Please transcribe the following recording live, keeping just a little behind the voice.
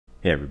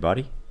Hey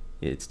everybody,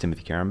 it's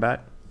Timothy Karambat,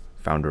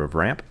 founder of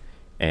Rampp,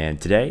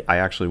 and today I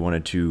actually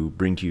wanted to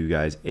bring to you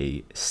guys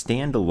a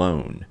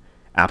standalone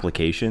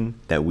application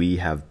that we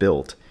have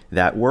built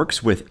that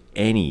works with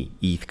any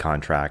ETH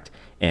contract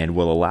and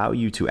will allow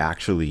you to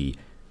actually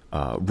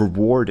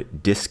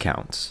reward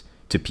discounts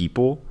to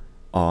people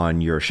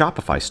on your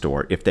Shopify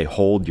store if they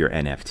hold your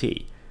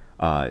NFT.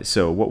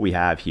 So what we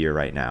have here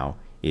right now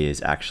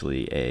is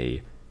actually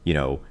a,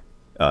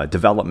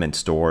 development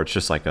store. It's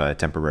just like a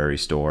temporary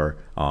store.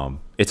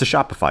 It's a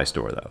Shopify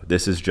store though.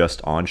 This is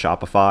just on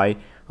Shopify.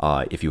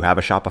 If you have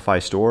a Shopify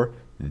store,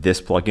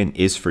 this plugin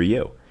is for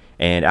you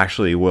and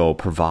actually will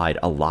provide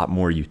a lot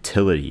more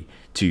utility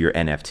to your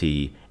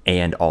NFT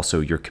and also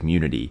your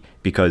community,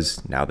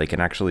 because now they can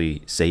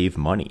actually save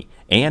money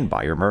and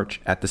buy your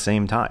merch at the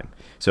same time.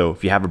 So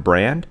if you have a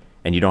brand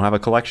and you don't have a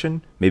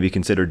collection, maybe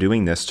consider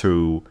doing this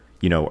to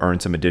earn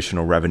some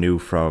additional revenue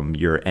from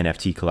your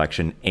NFT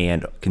collection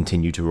and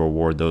continue to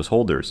reward those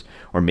holders.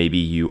 Or maybe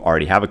you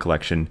already have a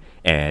collection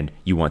and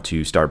you want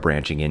to start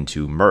branching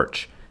into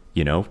merch,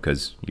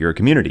 because you're a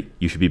community.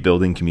 You should be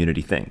building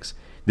community things.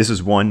 This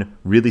is one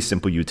really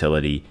simple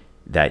utility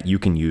that you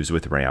can use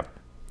with Rampp,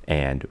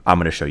 and I'm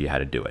going to show you how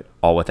to do it,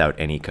 all without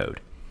any code.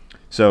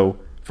 So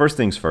first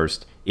things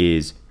first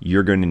is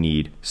you're going to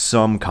need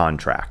some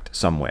contract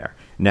somewhere.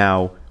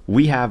 Now,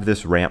 we have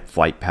this Rampp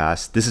Flight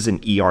Pass. This is an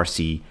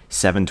ERC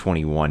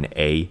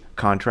 721A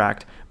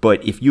contract,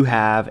 but if you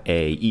have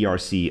a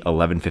ERC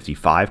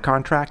 1155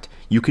 contract,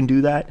 you can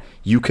do that.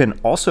 You can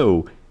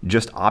also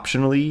just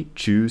optionally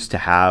choose to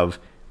have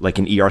like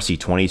an ERC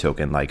 20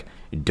 token, like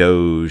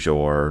Doge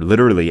or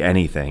literally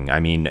anything. I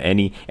mean,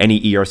 any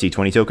ERC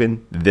 20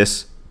 token,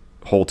 this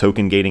whole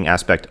token gating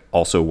aspect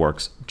also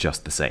works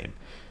just the same.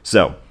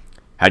 So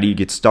how do you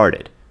get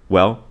started?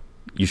 Well,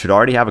 you should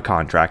already have a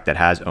contract that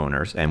has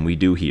owners, and we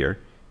do here.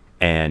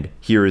 And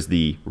here is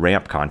the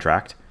Rampp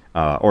contract,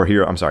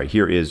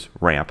 here is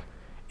Rampp.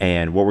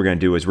 And what we're going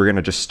to do is we're going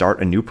to just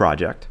start a new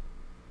project,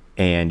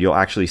 and you'll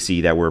actually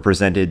see that we're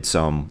presented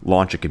some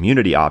launch a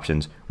community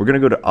options. We're going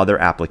to go to other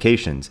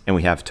applications, and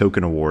we have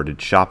token awarded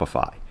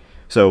Shopify.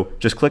 So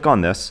just click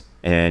on this,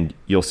 and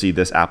you'll see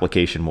this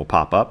application will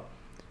pop up.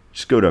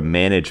 Just go to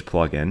manage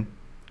plugin,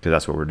 because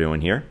that's what we're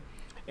doing here.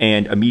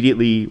 And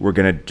immediately we're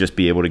going to just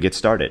be able to get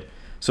started.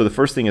 So the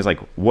first thing is like,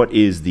 what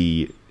is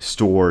the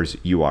store's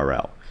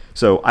URL?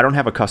 So I don't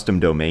have a custom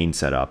domain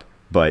set up,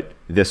 but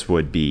this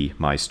would be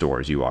my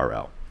store's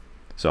URL.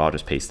 So I'll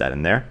just paste that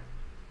in there.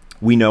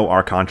 We know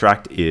our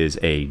contract is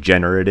a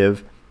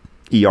generative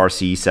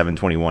ERC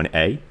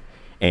 721A,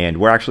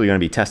 and we're actually going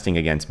to be testing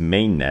against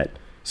mainnet.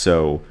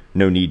 So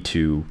no need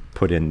to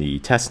put in the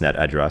testnet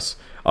address.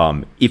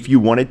 If you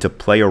wanted to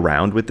play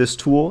around with this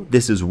tool,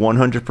 this is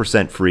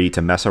 100% free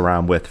to mess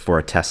around with for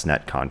a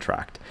testnet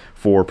contract.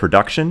 For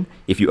production,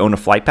 if you own a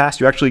flight pass,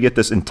 you actually get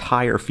this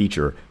entire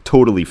feature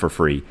totally for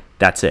free.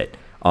 That's it.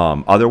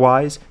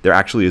 Otherwise, there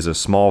actually is a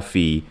small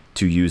fee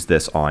to use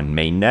this on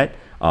mainnet,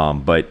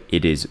 but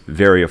it is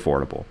very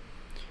affordable.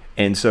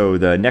 And so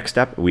the next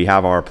step, we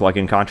have our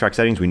plugin contract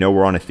settings. We know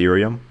we're on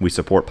Ethereum. We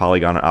support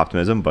Polygon and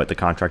Optimism, but the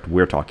contract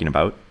we're talking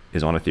about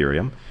is on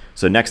Ethereum.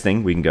 So next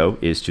thing we can go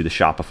is to the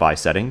Shopify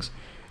settings.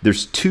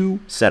 There's two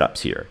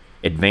setups here,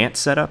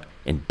 advanced setup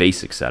and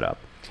basic setup.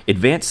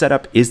 Advanced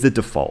setup is the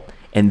default,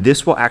 and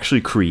this will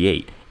actually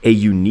create a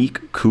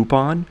unique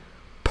coupon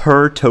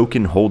per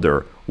token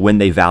holder when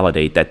they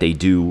validate that they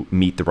do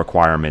meet the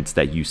requirements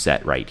that you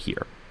set right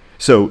here.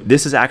 So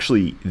this is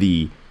actually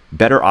the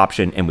better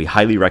option, and we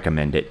highly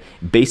recommend it.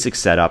 Basic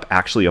setup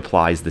actually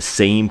applies the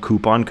same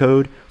coupon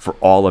code for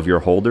all of your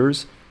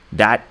holders.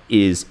 That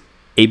is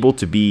able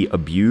to be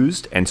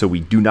abused, and so we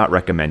do not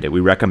recommend it. We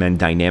recommend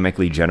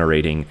dynamically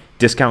generating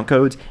discount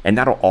codes, and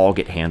that'll all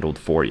get handled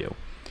for you.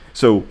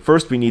 So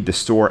first we need the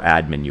store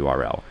admin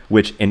URL,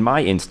 which in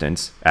my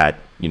instance at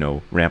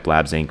Rampp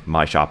Labs Inc.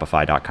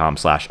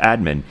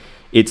 myshopify.com/admin,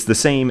 it's the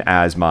same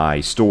as my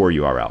store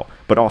URL,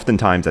 but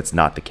oftentimes that's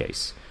not the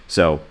case.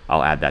 So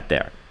I'll add that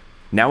there.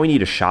 Now we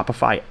need a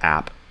Shopify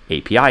app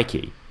API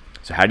key.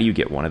 So how do you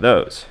get one of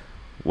those?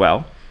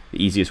 Well,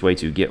 the easiest way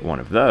to get one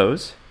of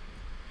those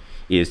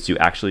is to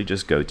actually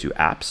just go to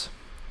apps,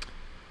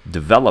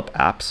 develop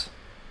apps,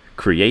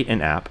 create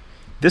an app.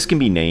 This can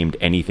be named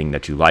anything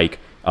that you like.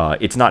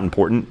 It's not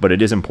important, but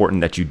it is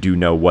important that you do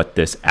know what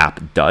this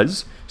app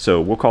does.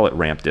 So we'll call it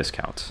Rampp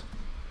Discounts,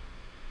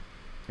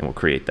 and we'll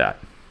create that.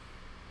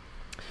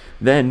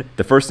 Then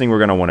the first thing we're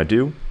going to want to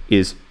do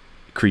is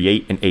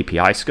create an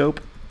API scope.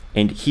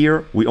 And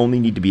here we only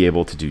need to be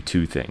able to do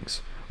two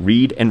things: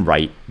 read and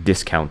write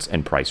discounts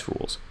and price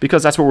rules,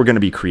 because that's what we're going to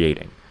be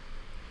creating.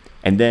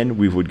 And then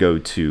we would go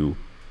to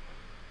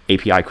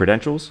API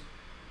credentials.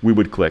 We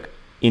would click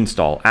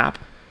install app,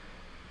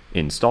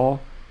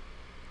 install,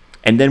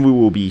 and then we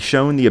will be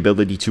shown the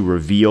ability to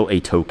reveal a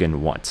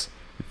token once.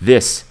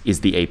 This is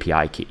the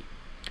API key.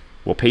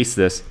 We'll paste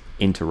this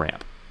into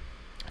Rampp.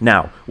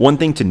 Now, one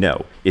thing to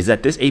know is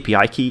that this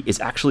API key is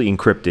actually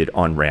encrypted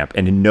on Rampp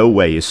and in no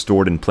way is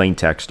stored in plain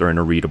text or in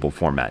a readable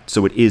format,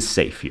 so it is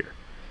safe here.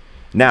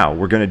 Now,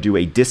 we're going to do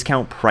a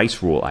discount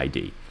price rule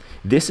ID.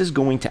 this is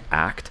going to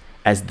act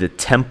as the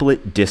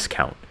template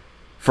discount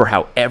for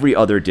how every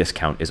other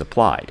discount is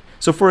applied.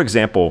 So for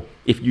example,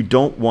 if you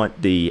don't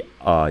want the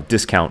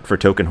discount for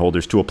token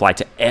holders to apply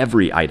to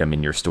every item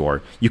in your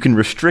store, you can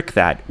restrict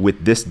that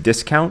with this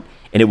discount,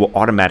 and it will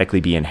automatically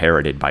be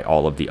inherited by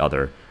all of the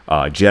other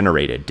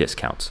generated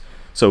discounts.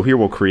 So here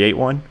we'll create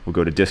one. We'll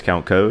go to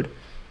discount code,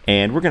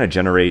 and we're going to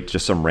generate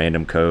just some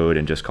random code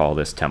and just call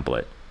this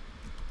template.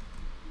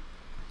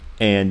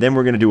 And then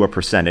we're going to do a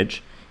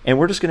percentage, and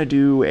we're just going to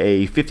do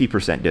a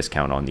 50%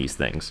 discount on these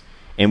things.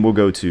 And we'll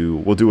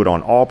do it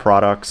on all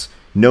products,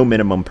 no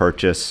minimum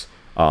purchase.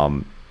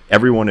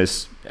 Everyone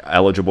is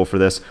eligible for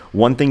this.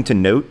 One thing to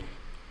note,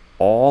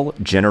 all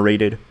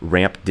generated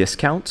Rampp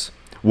discounts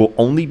will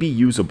only be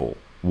usable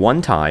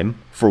one time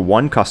for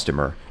one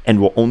customer and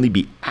will only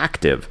be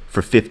active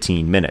for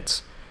 15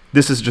 minutes.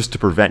 This is just to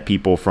prevent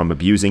people from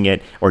abusing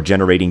it or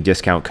generating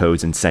discount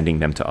codes and sending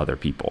them to other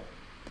people.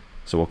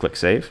 So we'll click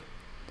save.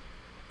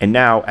 And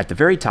now at the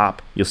very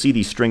top, you'll see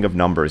these string of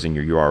numbers in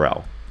your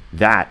URL.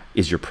 That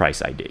is your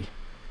price ID.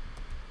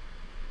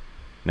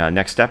 Now, the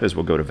next step is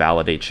we'll go to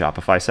validate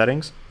Shopify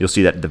settings. You'll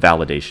see that the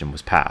validation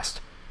was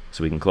passed.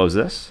 So we can close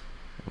this.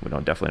 We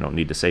definitely don't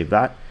need to save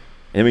that.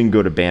 And then we can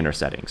go to banner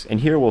settings. And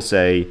here we'll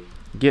say,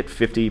 get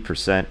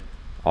 50%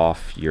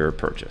 off your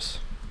purchase.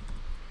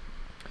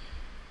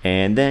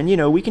 And then,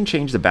 we can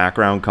change the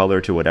background color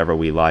to whatever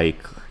we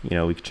like. We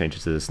can change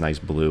it to this nice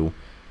blue.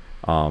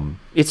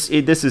 This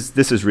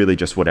is really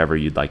just whatever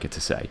you'd like it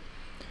to say.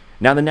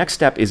 Now the next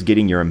step is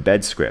getting your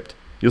embed script.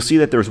 You'll see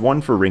that there's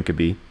one for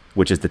Rinkeby,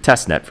 which is the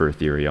testnet for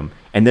Ethereum,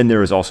 and then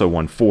there is also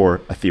one for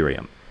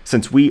Ethereum.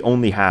 Since we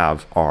only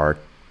have our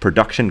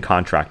production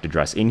contract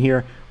address in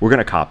here, we're going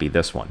to copy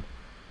this one.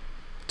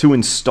 To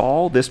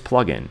install this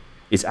plugin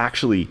is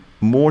actually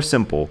more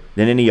simple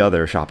than any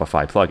other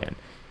Shopify plugin.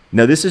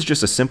 Now this is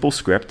just a simple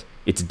script.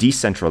 It's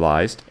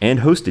decentralized and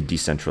hosted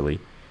decentrally,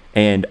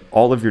 and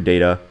all of your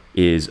data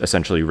is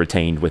essentially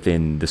retained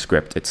within the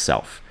script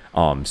itself.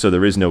 So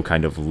there is no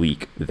kind of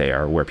leak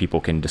there where people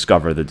can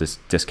discover the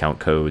discount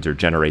codes or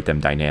generate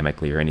them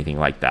dynamically or anything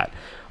like that.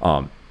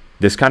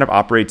 This kind of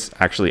operates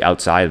actually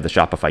outside of the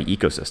Shopify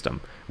ecosystem,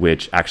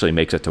 which actually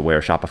makes it to where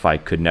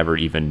Shopify could never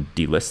even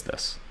delist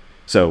this.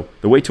 So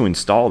the way to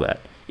install that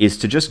is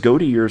to just go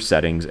to your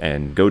settings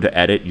and go to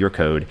edit your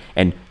code.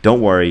 And don't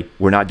worry,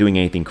 we're not doing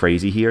anything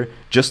crazy here.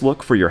 Just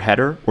look for your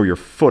header or your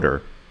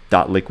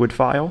footer.liquid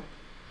file,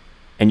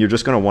 and you're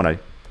just going to want to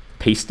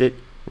paste it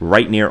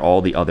right near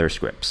all the other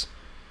scripts.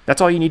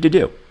 That's all you need to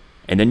do.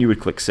 And then you would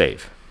click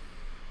save.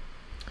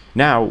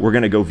 Now we're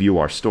going to go view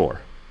our store.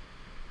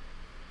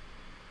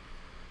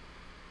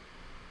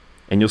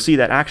 And you'll see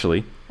that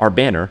actually our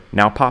banner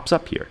now pops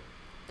up here.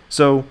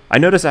 So I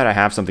notice that I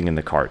have something in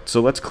the cart.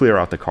 So let's clear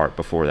out the cart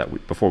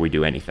before we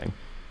do anything.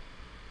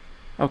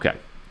 Okay,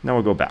 now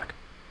we'll go back.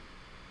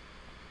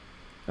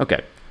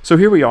 Okay, so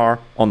here we are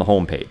on the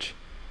home page.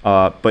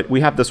 But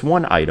we have this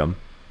one item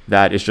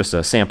that is just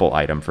a sample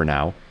item for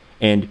now.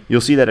 And you'll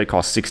see that it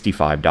costs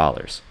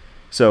 $65.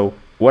 So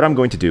what I'm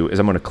going to do is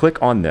I'm going to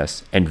click on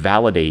this and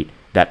validate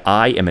that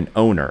I am an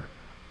owner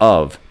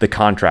of the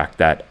contract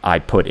that I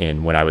put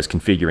in when I was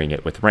configuring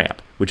it with Rampp,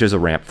 which is a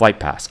Rampp Flight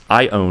Pass.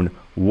 I own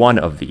one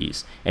of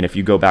these. And if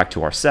you go back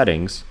to our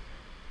settings,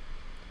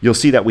 you'll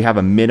see that we have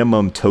a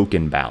minimum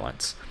token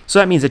balance. So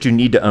that means that you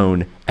need to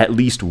own at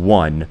least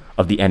one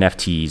of the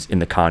NFTs in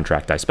the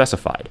contract I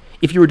specified.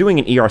 If you were doing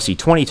an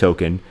ERC20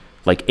 token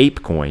like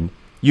ApeCoin,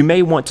 you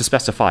may want to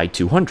specify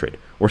 200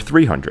 or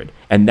 300,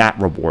 and that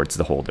rewards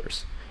the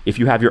holders. If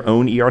you have your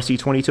own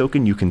ERC20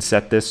 token, you can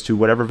set this to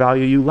whatever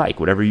value you like,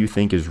 whatever you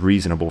think is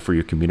reasonable for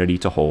your community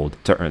to hold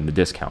to earn the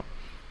discount.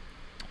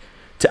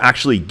 To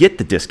actually get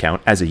the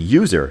discount as a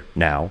user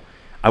now,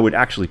 I would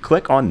actually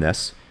click on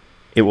this.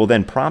 It will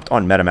then prompt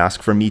on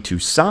MetaMask for me to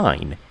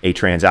sign a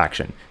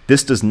transaction.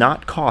 This does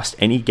not cost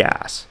any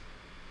gas.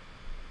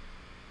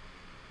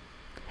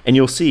 And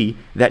you'll see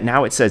that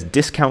now it says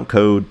discount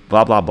code,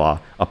 blah, blah, blah,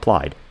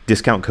 applied.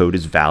 Discount code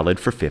is valid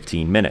for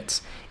 15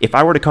 minutes. If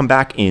I were to come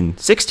back in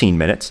 16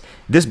 minutes,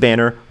 this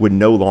banner would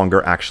no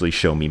longer actually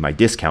show me my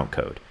discount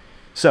code.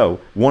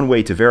 So one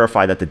way to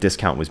verify that the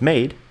discount was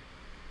made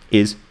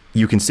is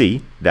you can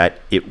see that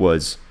it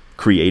was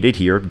created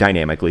here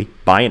dynamically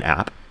by an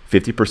app,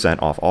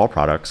 50% off all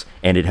products,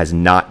 and it has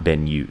not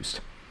been used.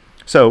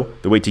 So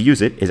the way to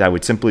use it is I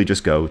would simply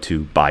just go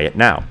to buy it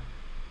now.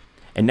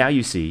 And now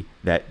you see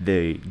that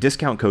the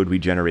discount code we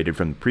generated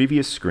from the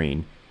previous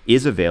screen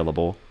is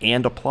available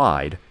and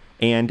applied,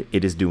 and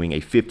it is doing a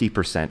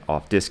 50%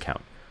 off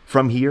discount.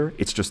 From here,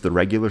 it's just the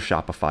regular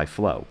Shopify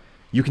flow.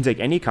 You can take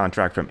any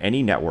contract from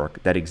any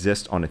network that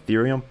exists on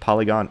Ethereum,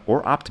 Polygon,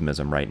 or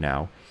Optimism right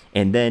now,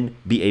 and then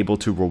be able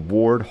to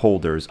reward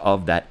holders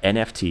of that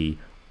NFT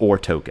or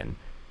token,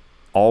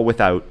 all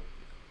without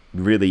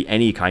really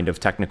any kind of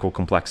technical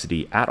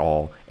complexity at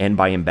all, and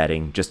by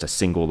embedding just a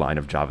single line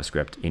of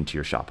JavaScript into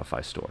your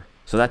Shopify store.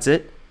 So that's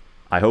it.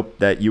 I hope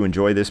that you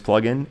enjoy this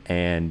plugin,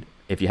 and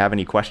if you have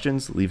any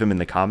questions, leave them in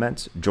the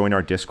comments, join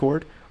our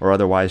Discord, or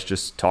otherwise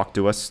just talk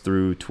to us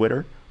through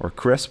Twitter or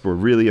crisp, we're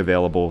really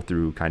available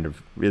through kind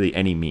of really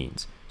any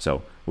means.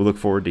 So we'll look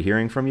forward to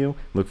hearing from you,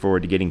 look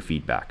forward to getting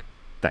feedback.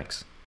 Thanks.